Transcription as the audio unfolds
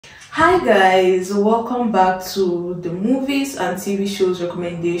Hi guys, welcome back to the movies and TV shows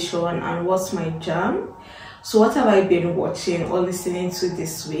recommendation and what's my jam. So what have I been watching or listening to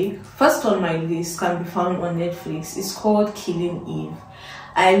this week? First on my list can be found on Netflix. It's called Killing Eve.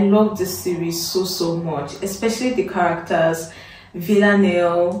 I love this series so much, especially the characters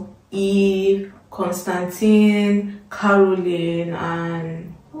Villanelle, Eve, Constantine, Caroline,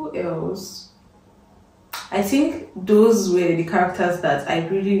 and who else? I think those were the characters that I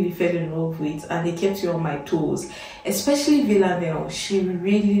really fell in love with, and they kept you on my toes. Especially Villanelle, she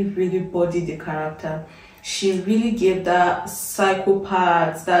really bodied the character. She really gave that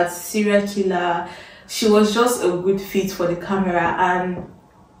psychopath, that serial killer. She was just a good fit for the camera, and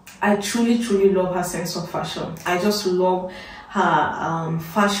I truly love her sense of fashion. I just love her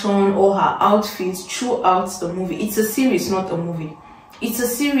fashion or her outfits throughout the movie. It's a series, not a movie. It's a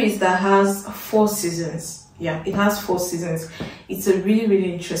series that has 4 seasons. Yeah, it has 4 seasons. It's a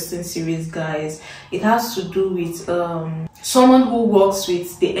really interesting series, guys. It has to do with someone who works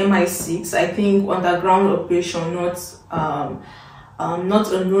with the MI6, I think underground operation, not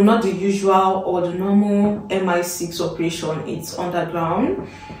the usual or the normal MI6 operation. It's underground.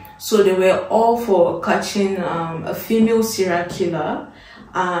 So they were all for catching a female serial killer,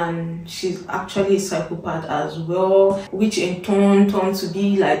 and she's actually a psychopath as well, which in turn turned to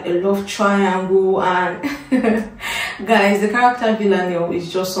be like a love triangle. And guys, the character Villanelle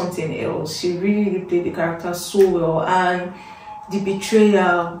is just something else. She really played the character so well, and the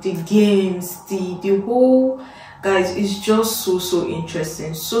betrayal, the games, the whole, guys, it's just so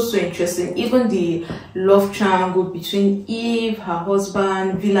interesting, so interesting. Even the love triangle between Eve, her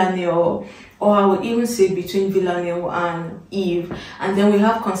husband, Villanelle, or I would even say between Villanelle and Eve. And then we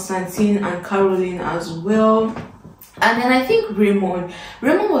have Constantine and Caroline as well. And then I think Raymond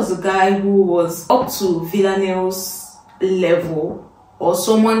was the guy who was up to Villanelle's level, or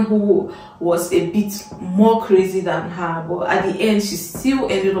someone who was a bit more crazy than her, but at the end she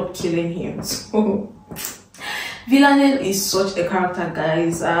still ended up killing him. So Villanelle is such a character,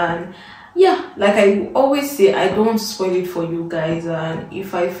 guys, and yeah, like I always say, I don't spoil it for you guys. And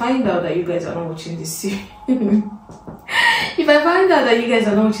if I find out that you guys are not watching this series if I find out that you guys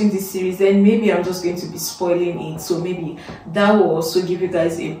are not watching this series, then maybe I'm just going to be spoiling it. So maybe that will also give you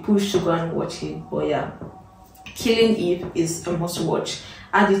guys a push to go and watch it. But yeah, Killing Eve is a must watch.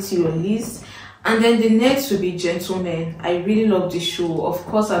 Add it to your list. And then the next will be Gentlemen. I really love this show. Of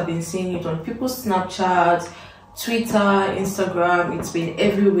course, I've been seeing it on people's Snapchat, Twitter, Instagram. It's been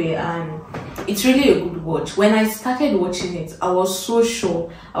everywhere, and it's really a good watch. When I started watching it, I was so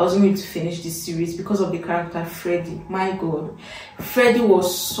sure I was going to finish this series because of the character Freddie. My god, Freddie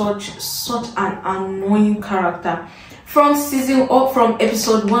was such an annoying character from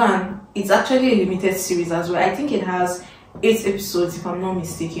episode 1. It's actually a limited series as well. I think it has 8 episodes if I'm not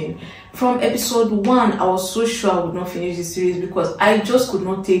mistaken. From episode 1, I was so sure I would not finish the series because I just could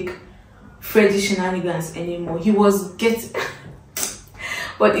not take Freddie shenanigans anymore. He was getting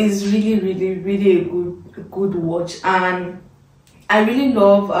but it's really a good watch. And I really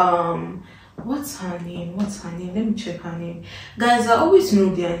love what's her name, let me check her name, guys. I always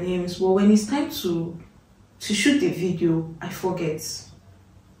know their names, but when it's time to shoot the video, I forget.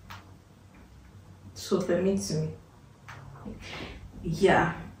 So permit me.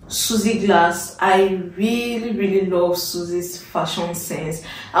 Yeah, Susie Glass. I really love Susie's fashion sense.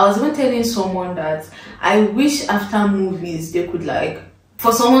 I was even telling someone that I wish after movies they could, like,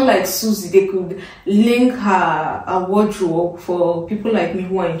 for someone like Susie, they could link a wardrobe for people like me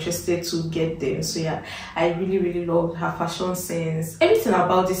who are interested to get them. So yeah, I really loved her fashion sense. Everything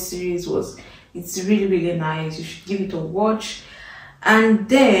about this series it's really nice. You should give it a watch. And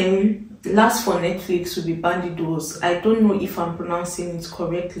then last for Netflix will be Bandidos. I don't know if I'm pronouncing it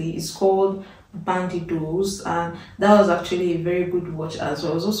correctly. It's called Bandidos, and that was actually a very good watch as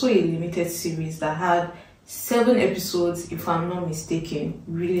well. It was also a limited series that had 7 episodes if I'm not mistaken.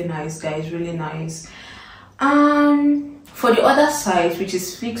 Really nice, guys, really nice. For the other side, which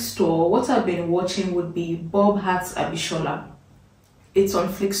is Flixstore, what I've been watching would be Bob Hearts Abishola. It's on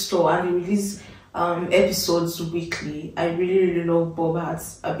Flixstore and they release episodes weekly. I really love Bob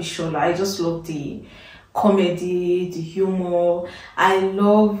Hearts Abishola. I just love the comedy, the humor. I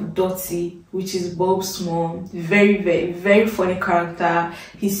love Dottie, which is Bob's mom. Very funny character.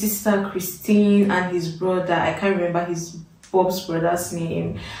 His sister Christine and his brother, I can't remember Bob's brother's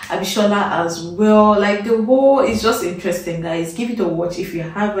name, Abishola as well. Like, the whole is just interesting, guys. Give it a watch if you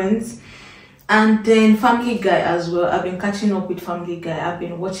haven't. And then Family Guy as well. I've been catching up with Family Guy. I've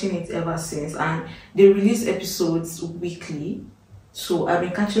been watching it ever since, and they release episodes weekly. So I've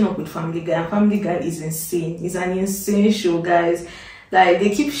been catching up with Family Guy, and Family Guy is insane. It's an insane show, guys. Like, they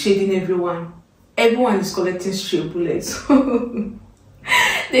keep shading everyone. Everyone is collecting stray bullets.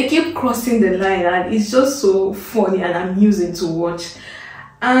 They keep crossing the line, and it's just so funny and amusing to watch.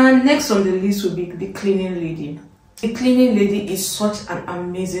 And next on the list will be The Cleaning Lady. The Cleaning Lady is such an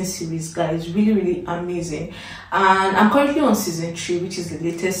amazing series, guys. Really, really amazing. And I'm currently on season 3, which is the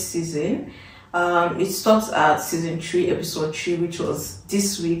latest season. It starts at season 3, episode 3, which was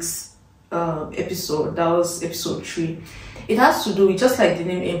this week's episode. That was episode 3. It has to do with, just like the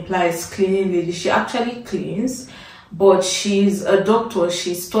name implies, cleaning lady. She actually cleans, but she's a doctor.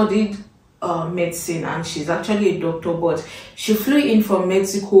 She studied medicine, and she's actually a doctor, but she flew in from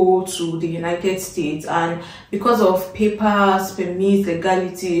Mexico to the United States, and because of papers, permits,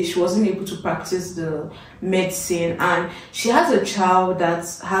 legality, she wasn't able to practice the medicine. And she has a child that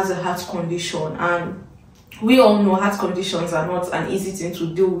has a heart condition, and we all know heart conditions are not an easy thing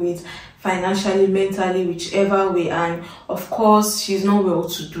to deal with, financially, mentally, whichever way. And of course, she's not well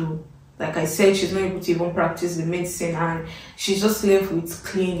to do. Like I said, she's not able to even practice the medicine, and she's just left with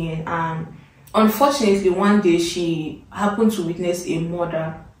cleaning. And unfortunately, one day she happened to witness a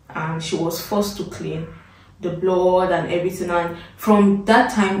murder, and she was forced to clean the blood and everything. And from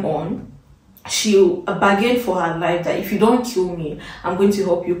that time on, she bargained for her life that if you don't kill me, I'm going to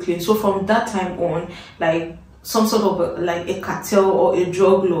help you clean. So from that time on, like some sort of like a cartel or a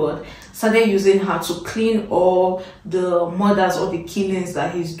drug lord started using her to clean all the murders or the killings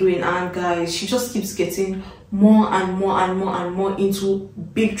that he's doing. And guys, she just keeps getting more and more and more and more into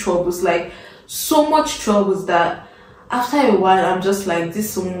big troubles, like so much troubles that after a while I'm just like,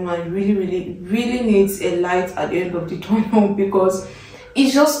 this woman really needs a light at the end of the tunnel, because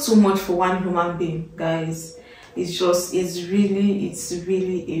it's just too much for one human being, guys. It's really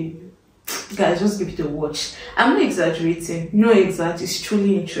a, guys, just give it a watch. I'm not exaggerating, no exact, it's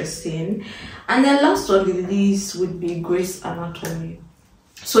truly interesting. And then last on the list would be Grey's Anatomy.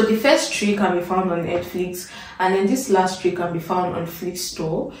 So the first 3 can be found on Netflix, and then this last 3 can be found on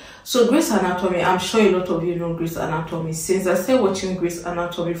Flickstore. So Grey's Anatomy, I'm sure a lot of you know Grey's Anatomy. Since I started watching Grey's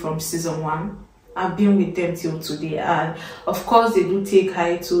Anatomy from season 1, I've been with them till today. And of course, they do take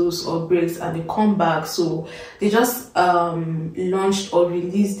hiatus or breaks and they come back. So they just launched or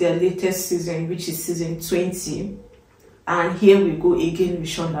released their latest season, which is season 20. And here we go again with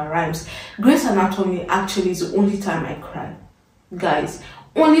Shonda Rhimes. Grey's Anatomy actually is the only time I cry, guys.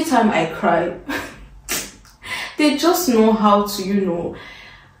 Only time I cry. They just know how to, you know,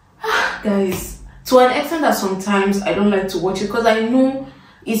 guys, to an extent that sometimes I don't like to watch it, because I know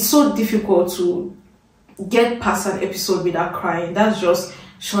it's so difficult to get past an episode without crying. That's just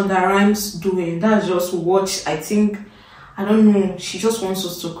Shonda Rhimes doing. That's just what, I think, I don't know, she just wants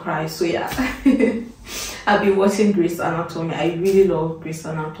us to cry. So yeah, I've been watching Grey's Anatomy. I really love Grey's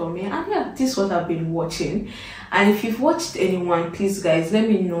Anatomy, and yeah, this is what I've been watching. And if you've watched anyone, please guys, let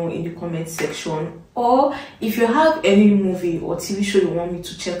me know in the comment section. Or if you have any movie or TV show you want me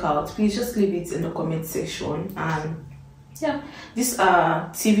to check out, please just leave it in the comment section. And yeah, these are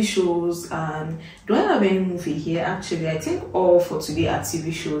TV shows. And do I have any movie here? Actually, I think all for today are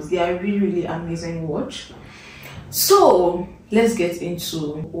TV shows. They are really amazing watch. So let's get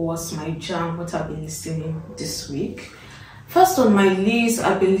into what's my jam, what I've been listening this week. First on my list,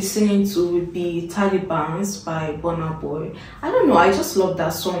 I've been listening to would be Taliban's by Burna Boy. I don't know, I just love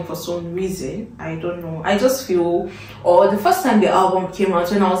that song for some reason. I don't know, I just feel, or the first time the album came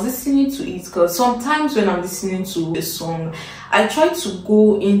out, when I was listening to it, because sometimes when I'm listening to a song, I try to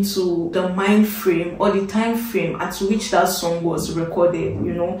go into the mind frame or the time frame at which that song was recorded,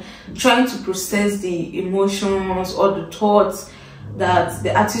 you know, trying to process the emotions or the thoughts that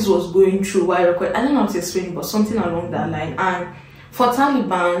the artist was going through while recording. I don't know how to explain it, but something along that line. And for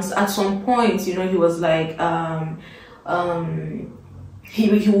Taliban's, at some point, you know, he was like,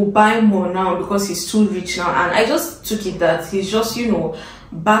 he will buy more now because he's too rich now. And I just took it that he's just, you know,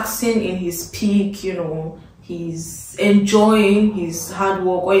 basking in his peak, you know, he's enjoying his hard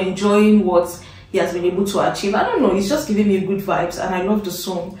work or enjoying what he has been able to achieve. I don't know, he's just giving me good vibes, and I love the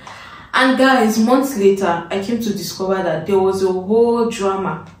song. And guys, months later, I came to discover that there was a whole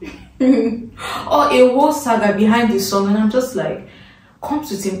drama or a whole saga behind this song. And I'm just like, come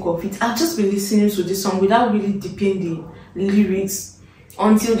to think of it, I've just been listening to this song without really dipping the lyrics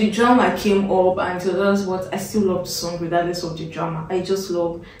until the drama came up. And that's what, I still love the song regardless of the drama. I just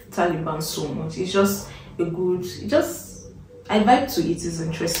love Taliban so much. It's just a good, I vibe to it, it's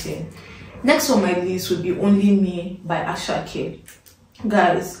interesting. Next on my list would be Only Me by Asake.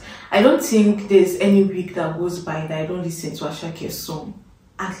 Guys, I don't think there's any week that goes by that I don't listen to Asake's song.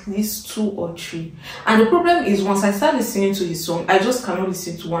 At least 2 or 3. And the problem is, once I start listening to his song, I just cannot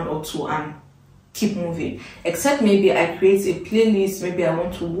listen to 1 or 2 and keep moving, except maybe I create a playlist. Maybe I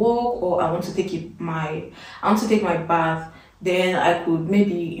want to walk, or I want to take my bath, then I could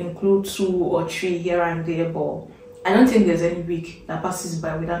maybe include 2 or 3 here and there. But I don't think there's any week that passes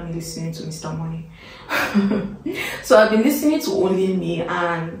by without me listening to Mr. Money. So I've been listening to Only Me,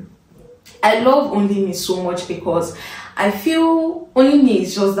 and I love Only Me so much because I feel Only Me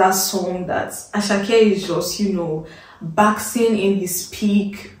is just that song that Asake is just, you know, basking in his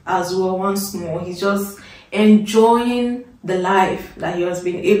peak as well once more. He's just enjoying the life that he has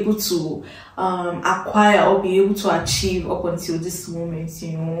been able to acquire or be able to achieve up until this moment,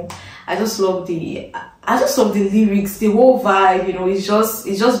 you know. I just love the lyrics, the whole vibe, you know. It's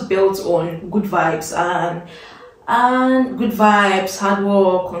just built on good vibes and good vibes, hard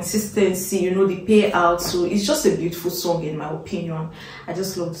work, consistency, you know, the payout. So it's just a beautiful song in my opinion. I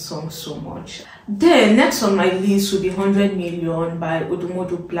just love the song so much. Then next on my list will be 100 Million by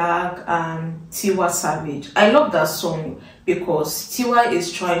Odumodu Black and Tiwa Savage. I love that song because Tiwa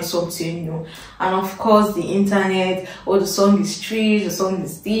is trying something new, and of course the internet, oh, the song is trash, the song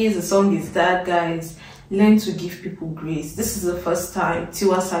is this, the song is that. Guys, learn to give people grace. This is the first time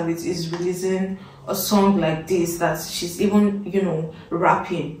Tiwa Savage is releasing a song like this, that she's even, you know,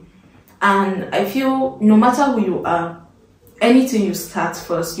 rapping. And I feel no matter who you are, anything you start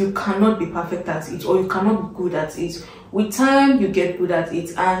first, you cannot be perfect at it, or you cannot be good at it. With time, you get good at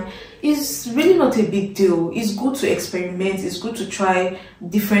it, and it's really not a big deal. It's good to experiment, it's good to try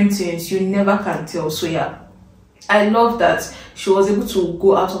different things. You never can tell. So yeah, I love that she was able to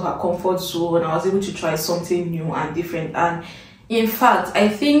go out of her comfort zone. I was able to try something new and different. And in fact, I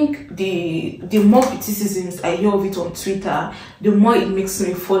think the more criticisms I hear of it on Twitter, the more it makes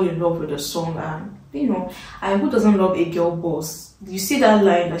me fall in love with the song. And you know, who doesn't love a girl boss? You see that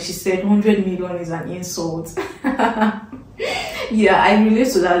line that she said 100 million is an insult. Yeah, I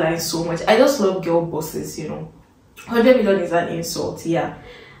relate to that line so much. I just love girl bosses, you know. 100 million is an insult. Yeah,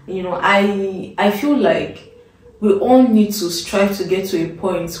 you know, I feel like we all need to strive to get to a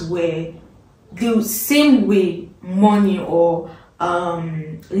point where the same way money or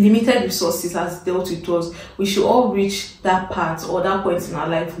limited resources has dealt with us, we should all reach that part or that point in our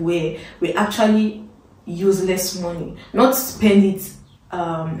life where we actually use less money, not spend it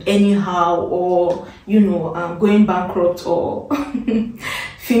anyhow, or you know, going bankrupt or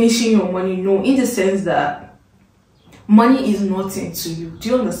finishing your money. No, in the sense that money is nothing to you. Do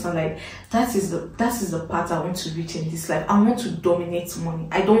you understand? Like that is the part I want to reach in this life. I want to dominate money.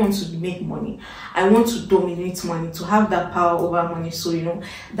 I don't want to make money. I want to dominate money, to have that power over money. So you know,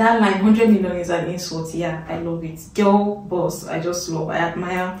 that line 100 million is an insult. Yeah, I love it. Girl boss, I just love. I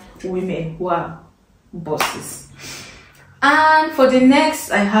admire women who are bosses. And for the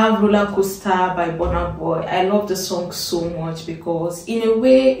next, I have Roller Coaster by Burna Boy. I love the song so much because in a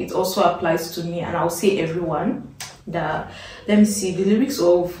way it also applies to me, and I'll say everyone. That, let me see, the lyrics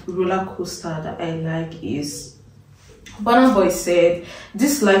of Roller Coaster that I like is, Burna Boy said,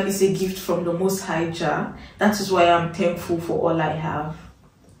 "This life is a gift from the Most High Jah. That is why I'm thankful for all I have."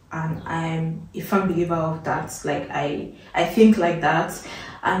 And I'm a firm believer of that. Like I think like that.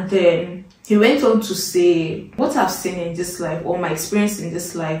 And then he went on to say, what I've seen in this life, or my experience in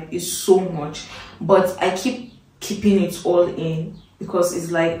this life, is so much, but I keep keeping it all in because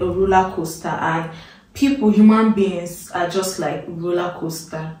it's like a roller coaster, and people, human beings, are just like roller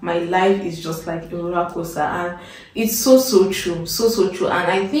coaster. My life is just like a roller coaster, and it's so true, so true.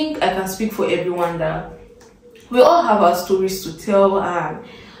 And I think I can speak for everyone that we all have our stories to tell, and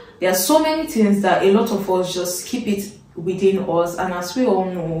there are so many things that a lot of us just keep it within us. And as we all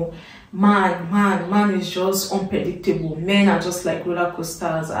know, man is just unpredictable. Men are just like roller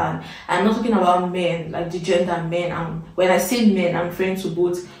coasters, and I'm not talking about men like the gender men. And when I say men, I'm referring to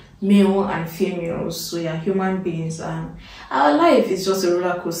both male and females. So yeah, human beings, and our life is just a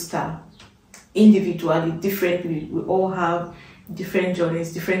roller coaster, individually, differently. We all have different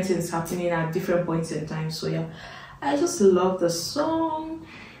journeys, different things happening at different points in time. So yeah, I just love the song.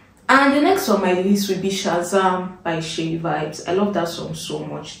 And the next on my list will be Shazam by Shay Vibes. I love that song so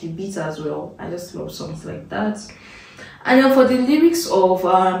much, the beat as well. I just love songs like that. And then for the lyrics of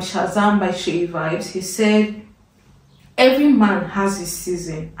Shazam by Shay Vibes, he said, "Every man has his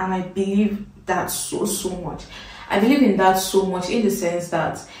season," and I believe that so much. I believe in that so much, in the sense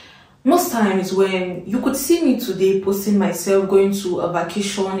that most times when you could see me today posting myself going to a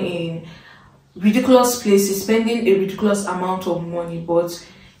vacation in ridiculous places, spending a ridiculous amount of money, but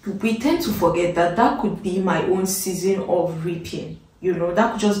we tend to forget that that could be my own season of reaping. You know,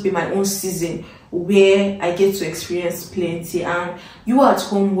 that could just be my own season where I get to experience plenty. And you at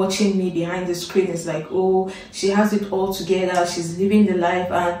home watching me behind the screen is like, oh, she has it all together, she's living the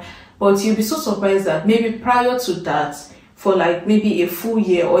life. And But you'll be so surprised that maybe prior to that, for like maybe a full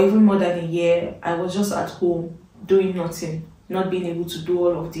year or even more than a year, I was just at home doing nothing, not being able to do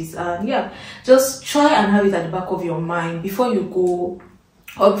all of this. And yeah, just try and have it at the back of your mind before you go,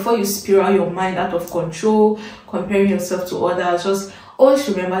 or before you spiral your mind out of control, comparing yourself to others. Just always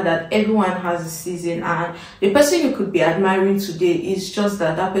remember that everyone has a season, and the person you could be admiring today is just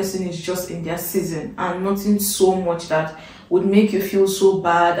that person is just in their season, and nothing so much that would make you feel so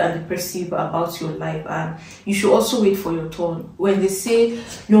bad and depressive about your life. And you should also wait for your turn. When they say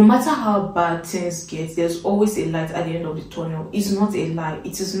no matter how bad things get, there's always a light at the end of the tunnel, it's not a lie.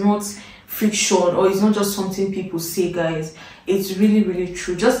 It is not fiction, or it's not just something people say, guys. It's really, really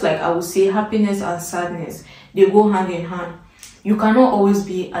true. Just like I would say, happiness and sadness, they go hand in hand. You cannot always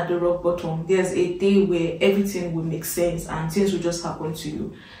be at the rock bottom. There's a day where everything will make sense and things will just happen to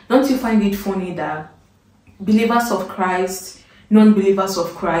you. Don't you find it funny that believers of Christ, non-believers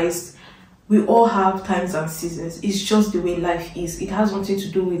of Christ, we all have times and seasons? It's just the way life is. It has nothing to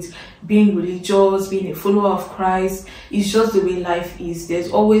do with being religious, being a follower of Christ. It's just the way life is. There's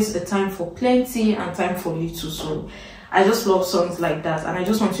always a time for plenty and time for little. So I just love songs like that, and I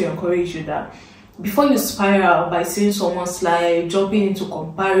just want to encourage you that before you spiral by seeing someone's life, jumping into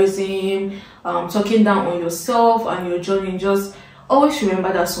comparison, talking down on yourself and your journey, just always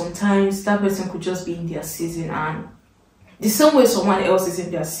remember that sometimes that person could just be in their season. And the same way someone else is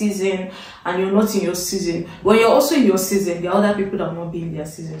in their season and you're not in your season, when you're also in your season, there are other people that will not be in their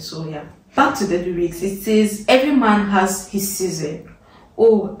season. So yeah, back to the lyrics. It says, every man has his season.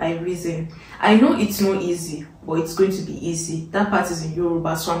 Oh, I reason. I know it's not easy, but it's going to be easy. That part is in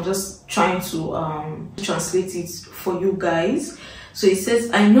Yoruba, so I'm just trying to translate it for you guys. So it says,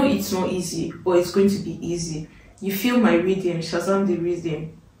 I know it's not easy, but it's going to be easy. You feel my rhythm, Shazam the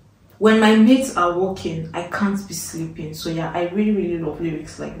rhythm. When my mates are walking, I can't be sleeping. So yeah, I really, really love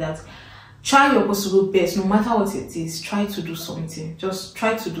lyrics like that. Try your possible best, no matter what it is. Try to do something. Just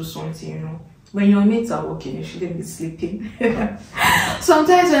try to do something, you know. When your mates are walking, you shouldn't be sleeping.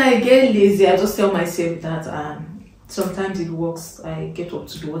 Sometimes when I get lazy, I just tell myself that, and sometimes it works. I get up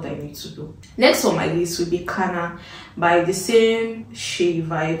to do what I need to do. Next on my list will be Kana by the same Shay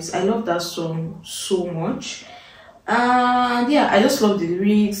Vibes. I love that song so much. And yeah, I just love the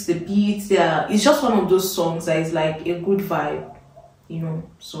lyrics, the beats. Yeah, it's just one of those songs that is like a good vibe, you know.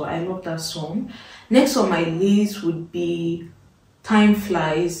 So I love that song. Next on my list would be Time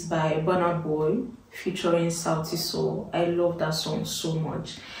Flies by Burna Boy featuring Sauti Sol. I love that song so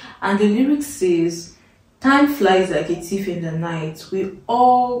much. And the lyrics says, time flies like a thief in the night. We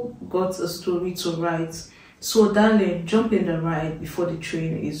all got a story to write. So darling, jump in the ride before the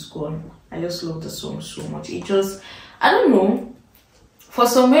train is gone. I just love the song so much. It just, I don't know, for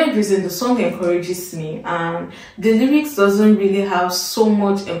some weird reason the song encourages me, and the lyrics doesn't really have so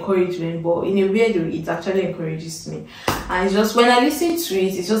much encouragement, but in a weird way it actually encourages me. And it's just, when I listen to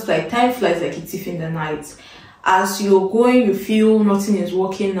it, it's just like time flies like a thief in the night. As you're going, you feel nothing is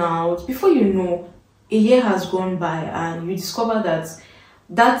working out. Before you know, a year has gone by and you discover that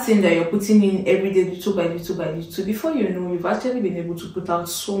that thing that you're putting in every day, little by little by little, before you know, you've actually been able to put out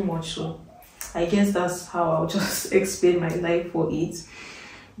so much. So I guess that's how I'll just explain my life for it.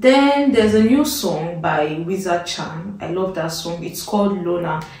 Then there's a new song by Wizard Chan. I love that song. It's called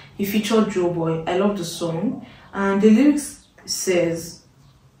Lona. He featured Joe Boy. I love the song. And the lyrics says,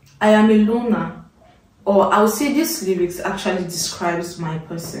 I am a loner. Or I would say this lyrics actually describes my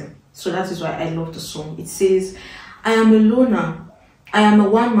person. So that is why I love the song. It says, I am a loner. I am a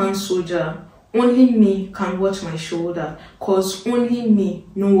one-man soldier. Only me can watch my shoulder, cause only me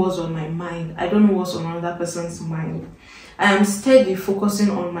know what's on my mind. I don't know what's on another person's mind. I am steady focusing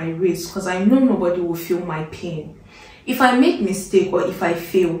on my race, cause I know nobody will feel my pain. If I make mistake or if I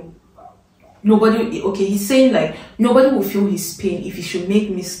fail, nobody, okay, he's saying like nobody will feel his pain if he should make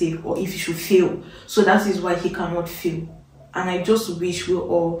mistake or if he should fail. So that is why he cannot fail. And I just wish we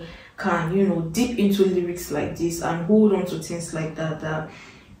all can, you know, dip into lyrics like this and hold on to things like that.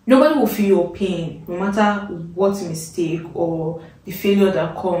 Nobody will feel your pain, no matter what mistake or the failure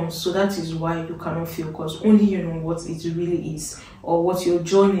that comes. So that is why you cannot feel, because only you know what it really is or what your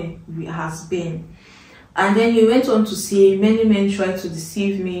journey has been. And then he went on to say, many men try to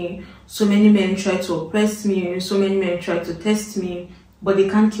deceive me, so many men try to oppress me, so many men try to test me, but they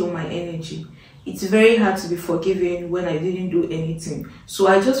can't kill my energy. It's very hard to be forgiven when I didn't do anything. So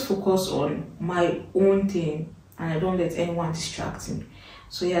I just focus on my own thing and I don't let anyone distract me.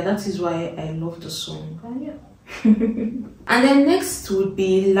 So yeah, that is why I love the song. And yeah. And then next would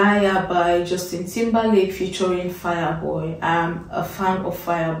be Liar by Justin Timberlake featuring Fireboy. I'm a fan of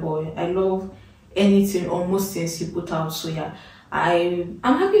Fireboy. I love anything or most things he put out. So yeah, I'm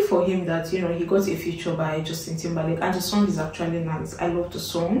happy for him that, you know, he got a feature by Justin Timberlake, and the song is actually nice. I love the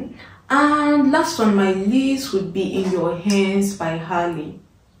song. And last on my list would be In Your Hands by Harley.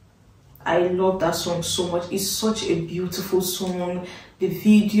 I love that song so much. It's such a beautiful song. The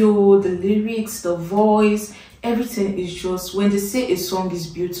video, the lyrics, the voice, everything is just, when they say a song is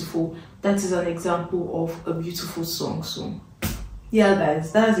beautiful, that is an example of a beautiful song. So yeah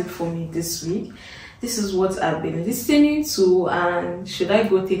guys, that's it for me this week. This is what I've been listening to, and should I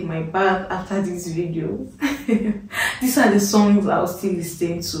go take my bath after this video? These are the songs I'll still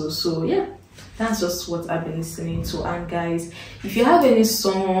listen to. So yeah, that's just what I've been listening to. And guys, if you have any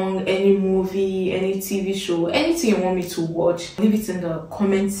song, any movie, any TV show, anything you want me to watch, leave it in the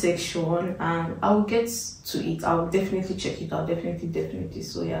comment section and I'll get to it. I'll definitely check it out. Definitely.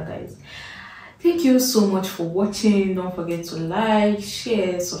 So yeah guys, thank you so much for watching. Don't forget to like,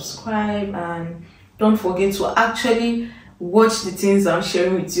 share, subscribe, and don't forget to actually watch the things I'm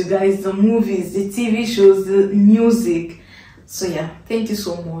sharing with you guys, the movies, the TV shows, the music. So yeah, thank you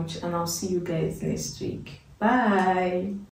so much, and I'll see you guys next week. Bye.